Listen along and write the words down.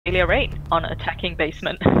failure rate on attacking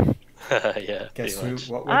basement. Yeah, Guess pretty who? much.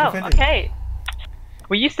 What we're Oh, defending? okay.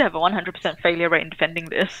 We used to have a 100% failure rate in defending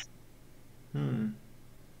this. Hmm.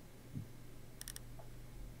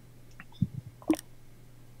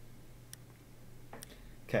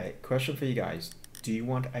 Okay, question for you guys. Do you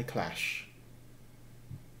want a clash?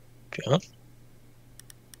 Go on.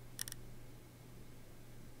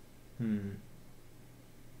 Hmm.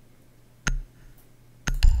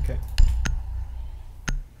 Okay.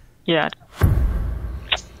 Yeah.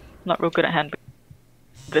 Not real good at hand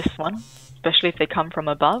this one, especially if they come from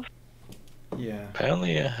above. Yeah.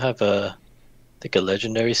 Apparently I have I think a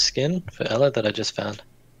legendary skin for Ella that I just found.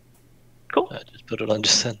 Cool. I just put it on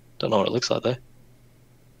just then. Don't know what it looks like though.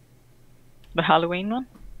 The Halloween one.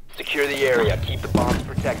 Secure the area. Keep the bombs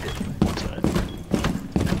protected. Sorry.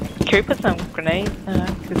 Can we put some grenades?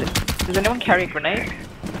 Does anyone carry a grenade?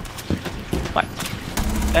 What?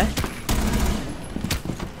 Eh?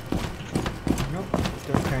 Nope.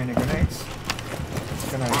 Don't carry any grenades.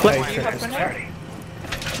 It's gonna What? take Do you have this grenades?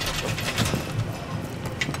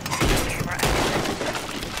 track.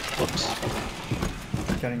 Whoops.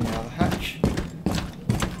 Getting out of the hatch.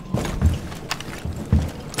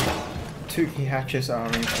 2 key hatches are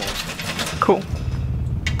reinforced. Cool.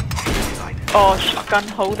 Oh, shotgun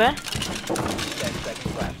hole there. 10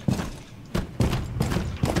 seconds left.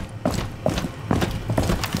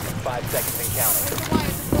 5 seconds and counting.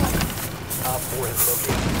 Op 4 has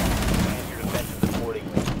located the bomb. Plan your defenses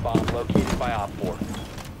accordingly. Bomb located by Op 4.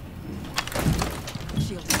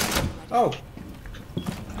 Oh!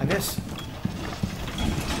 I miss.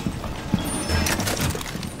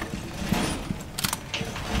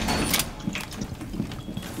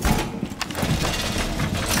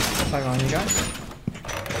 Hang on, you guys.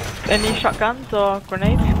 Any shotguns or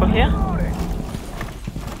grenades for here?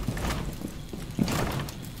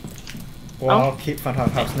 Well, Oh. I'll keep front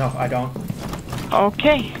of house. No, I don't.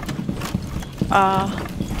 Okay.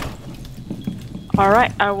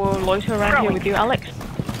 Alright, I will loiter around here with you, Alex.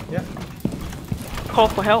 Yeah. Call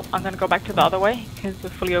for help. I'm gonna go back to the other way because we're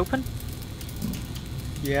fully open.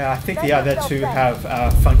 Yeah, I think the other 2 have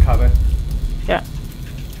front cover. Yeah.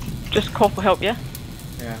 Just call for help, yeah?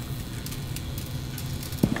 Yeah.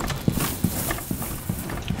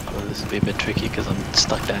 Well, this will be a bit tricky because I'm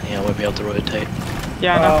stuck down here. I won't be able to rotate.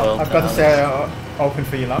 Yeah, I know. Well, I've got this area open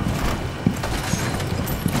for you, love.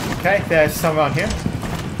 Okay, there's someone here.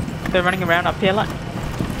 They're running around up here like.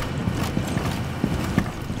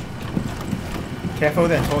 Careful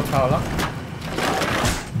then, tall tower, love.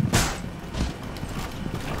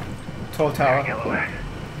 Tall tower.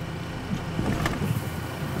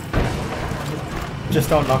 Just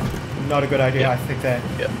don't knock. Not a good idea, Yeah. I think that.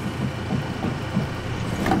 Yeah.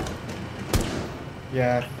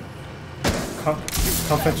 Yeah.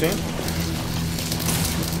 Comfort zone.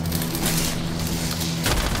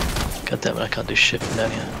 God damn it, I can't do shit from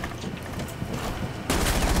down here.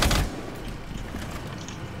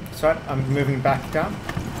 That's right, I'm moving back down.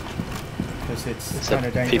 Because it's It's kind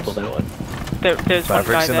of the dangerous. people that want. There's one guy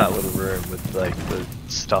Fabric's in there. that little room with like the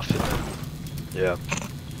stuff in it. Yeah.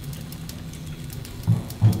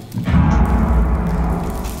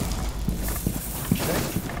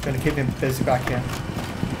 Okay. Gonna keep him busy back here.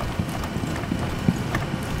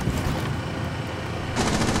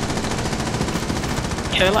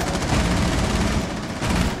 Sherlock.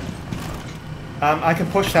 I can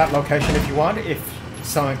push that location if you want, if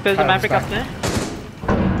someone There's a comes Maverick back. up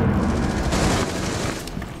there.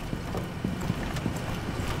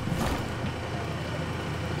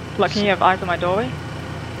 Like, can you have eyes on my doorway?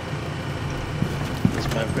 It's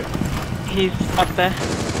Maverick. He's up there,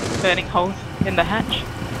 burning holes in the hatch.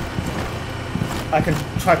 I can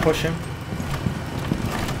try push him.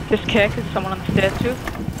 Just care because someone on the stairs too.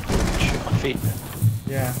 Shoot my feet.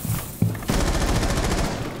 Yeah.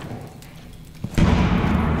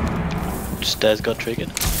 Stairs got triggered.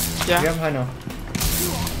 Yeah. Yeah, I know.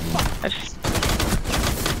 I just,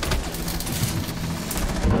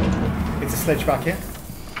 It's a sledge back here.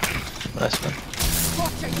 Nice one.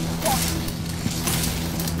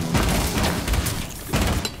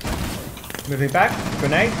 Moving back.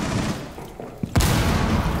 Grenade.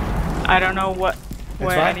 I don't know where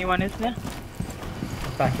right. anyone is now.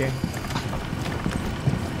 Back here.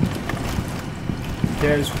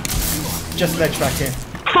 There's just ledge back here.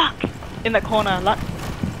 Fuck! In the corner, luck.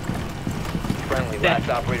 Friendly, last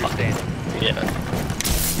operator standing. Yeah.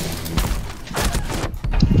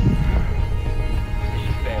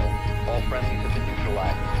 Mission failed. All friendlies have been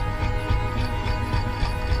neutralized.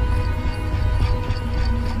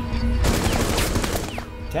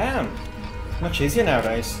 Damn. Much easier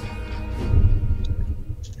nowadays.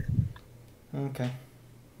 Okay.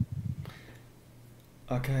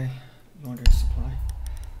 Okay, laundry supply.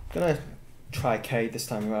 Gonna try K this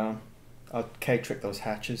time around. I'll K trick those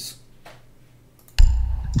hatches.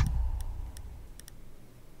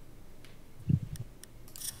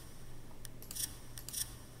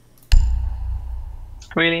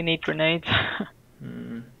 Really need grenades.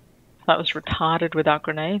 That was retarded without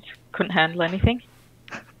grenades. Couldn't handle anything.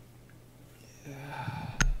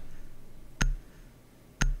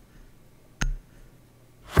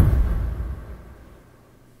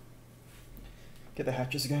 Get the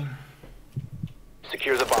hatches again.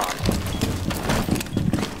 Secure the bomb.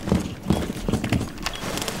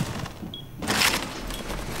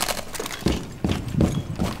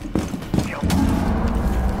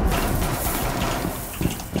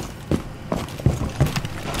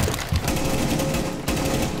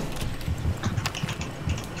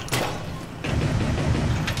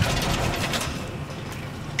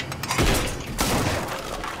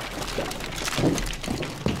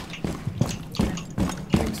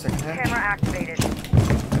 Second hatch. Camera activated.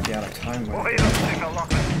 Be out of time. Op 4 has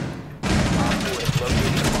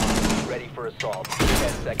located a bomb. Ready for assault. 10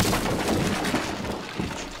 seconds.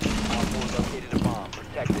 Op 4 located a bomb.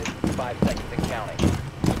 Protected. 5 seconds and counting.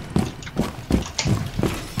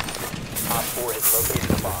 Op 4 has located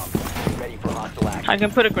a bomb. Ready for hostile action. I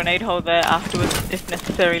can put a grenade hole there afterwards if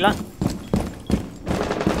necessary, like.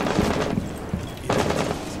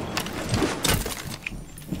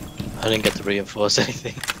 I didn't get to reinforce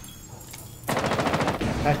anything.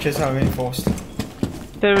 Hatches are reinforced.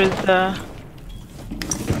 There is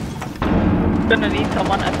gonna need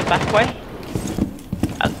someone at the back way.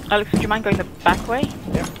 Alex, would you mind going the back way?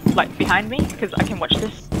 Yep. Like behind me? Because I can watch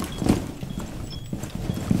this.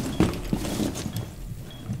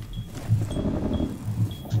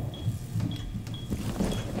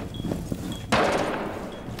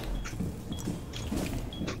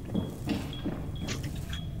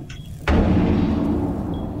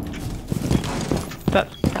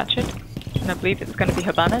 That's Hatchet. And I believe it's going to be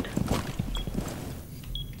Habanad.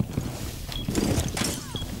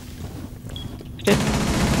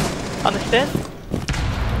 Stairs. On the stairs.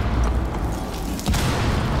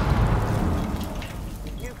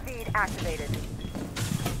 New feed activated.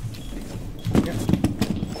 Yep.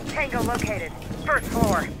 Tango located. First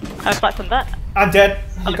floor. I have flats on that. I'm dead.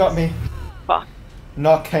 He got me. Fuck.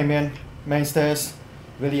 Knock came in. Main stairs.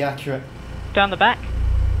 Really accurate. Down the back.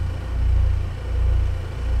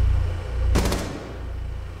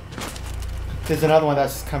 There's another one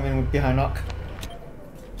that's coming behind knock.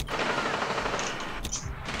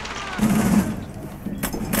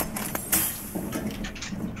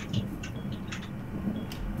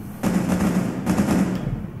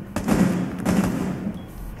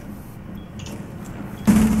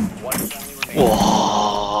 One friendly remaining.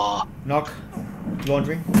 Whoa! Knock.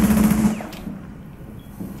 Laundry.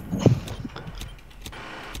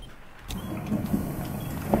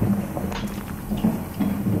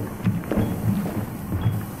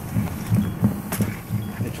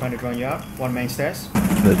 They're trying to run you up. One main stairs.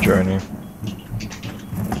 The journey.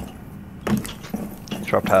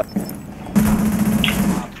 Drop hat.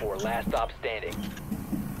 Op 4 last stop standing.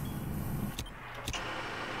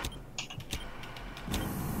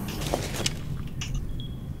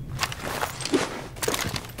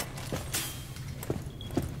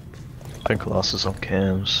 I think Colossus on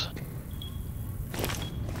cams.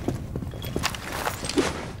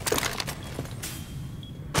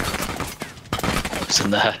 It's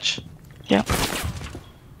in the hatch. Yeah.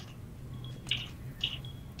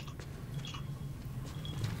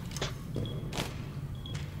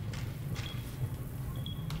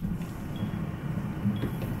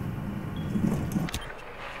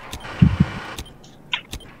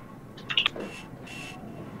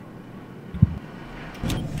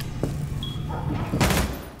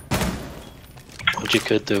 What you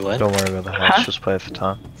could do, Len, Don't worry about the hatch, Huh? just play it for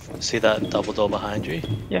time. see that double door behind you?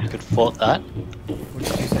 Yeah. You could fort that, What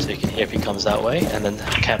did you so say? you can hear if he comes that way, and then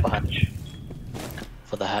camp behind you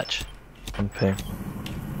for the hatch. One ping.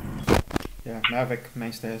 Yeah, Maverick,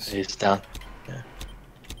 main stairs. He's down.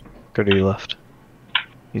 Go to your left.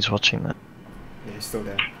 He's watching that. Yeah, he's still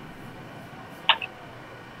there.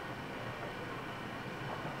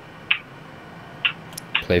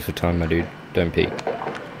 Play for time, my dude. Don't peek.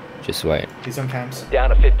 Just wait. He's on cams. Down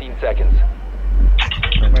to 15 seconds.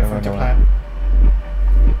 Wait for him to plant.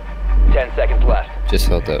 10 seconds left. Just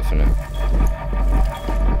hold that for now.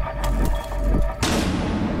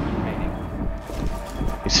 Remaining.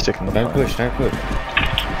 He's sticking the Don't fire. push, don't push.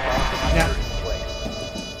 Yeah.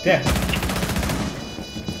 Place. There.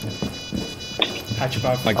 Hatch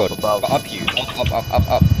above. My god. above. Up you. Up.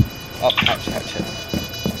 Up, hatch.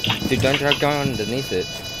 Dude, don't try going underneath it.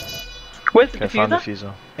 Where's the Okay, find diffuser?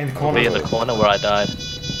 diffuser. In the Be corner. in the corner where I died.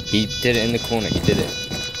 He did it in the corner. He did it.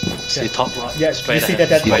 See top right. Yeah, straight you see ahead. that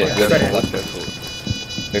dead See body? that? Straight Go ahead. left, go forward.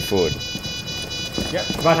 Go forward.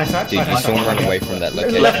 Yep, right hand side. Dude, right you hand saw him side. run away from that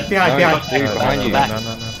location. Left, behind, No, behind. Dude, behind you. Back. No.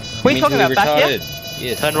 What are you talking Mentally about? Back here? retarded.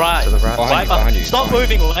 Yes. Turn right. To the right. Behind you, up. behind you. Stop behind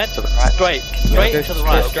moving, Len. To the right. Straight. you. Straight Go to the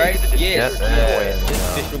right. Straight? Yes. Yeah, Yes.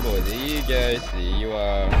 Official boy. There you go. See, you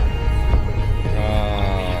are.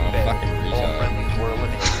 Oh, fucking All retard. friendlies were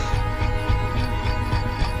eliminated.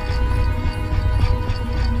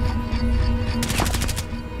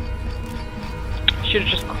 Should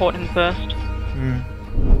have just caught him first. Hmm.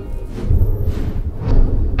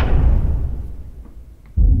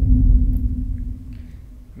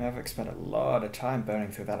 Maverick spent a lot of time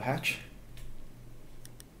burning through that hatch.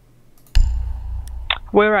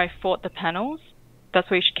 Where I fought the panels, that's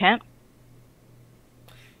where you should camp.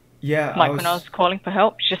 Yeah, Like when I was calling for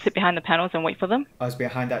help, just sit behind the panels and wait for them. I was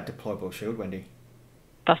behind that deployable shield, Wendy.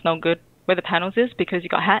 That's no good. Where the panels is, because you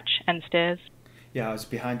got hatch and stairs. Yeah, I was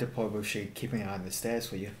behind deployable shield, keeping an eye on the stairs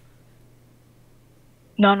for you.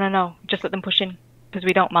 No. Just let them push in. Because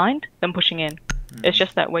we don't mind them pushing in. It's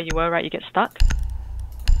just that where you were, right, you get stuck.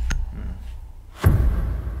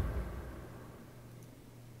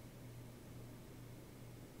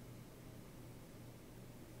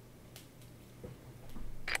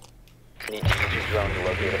 Need to use your drone to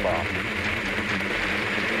locate a bomb.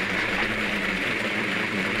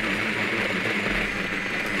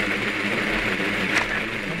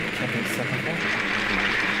 Checking second floor.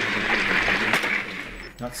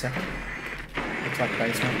 Not second. Looks like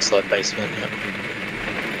basement. It's like basement, yeah.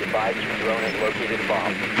 Be advised your drone has located a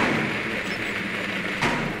bomb.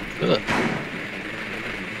 Good.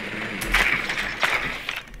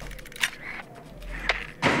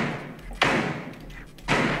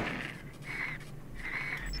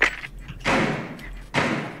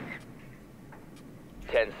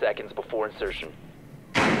 Seconds before insertion.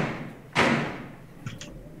 5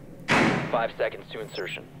 seconds to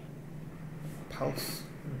insertion. Pulse.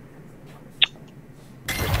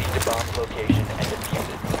 Proceed to bomb location and defuse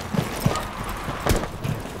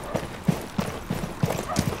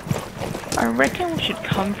it. I reckon we should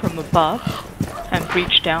come from above and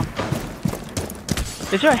breach down.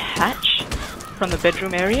 Is there a hatch from the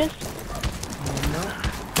bedroom areas?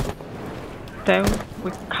 Then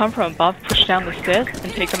we come from above, push down the stairs,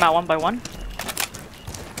 and take them out one by one.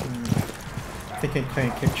 Thinking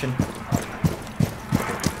clean kitchen.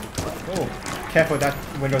 Oh, careful, that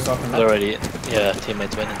window's open. Already, yeah,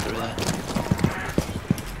 teammates went in through there.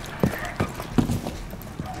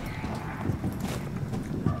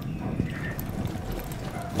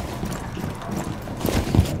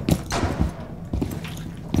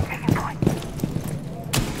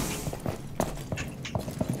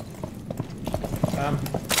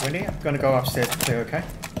 Wendy, I'm gonna go upstairs to clear, okay?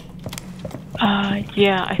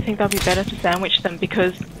 Yeah, I think that'd be better to sandwich them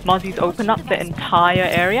because Mozzie's opened up the entire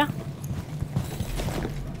area.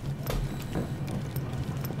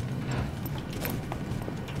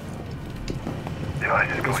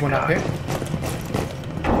 There's one up here.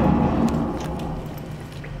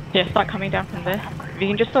 Yeah, start coming down from there. If you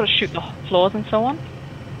can just sort of shoot the floors and so on.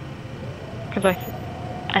 Because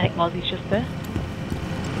I think Mozzie's just there.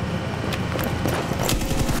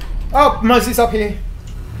 Oh, Mozzie's up here.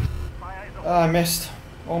 I missed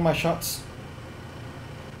all my shots.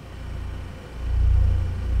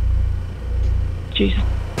 Jesus.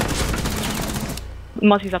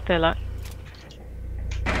 Mozzie's up there, look.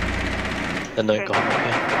 Then don't go up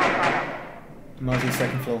here. Mozzie's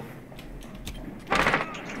second floor.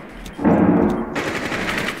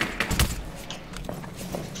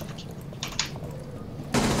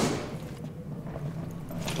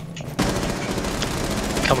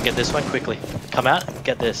 Come and get this one quickly. Come out,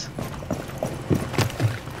 get this.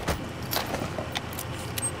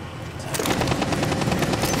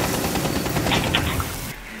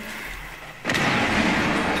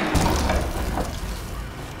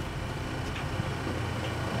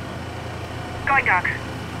 Going dark.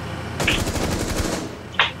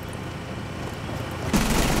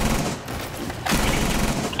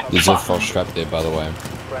 There's a frost trap there, by the way.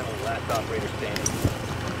 Friendly, last operator standing.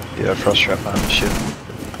 Yeah, frost trap behind the ship.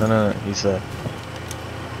 No, he's there.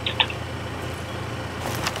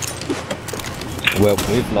 Well,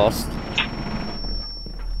 we've lost.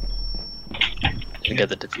 You get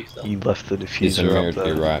the diffuser. You left the There's a diffuser mirror up to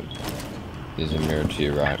there. your right. There's a mirror to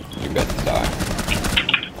your right. You're about to die.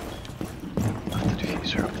 Left the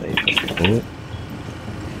diffuser up there. you fucking idiot.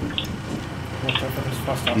 Watch out for this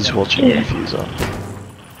frost up He's there. watching the diffuser.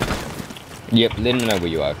 Yep, let him know where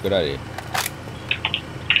you are. Good idea.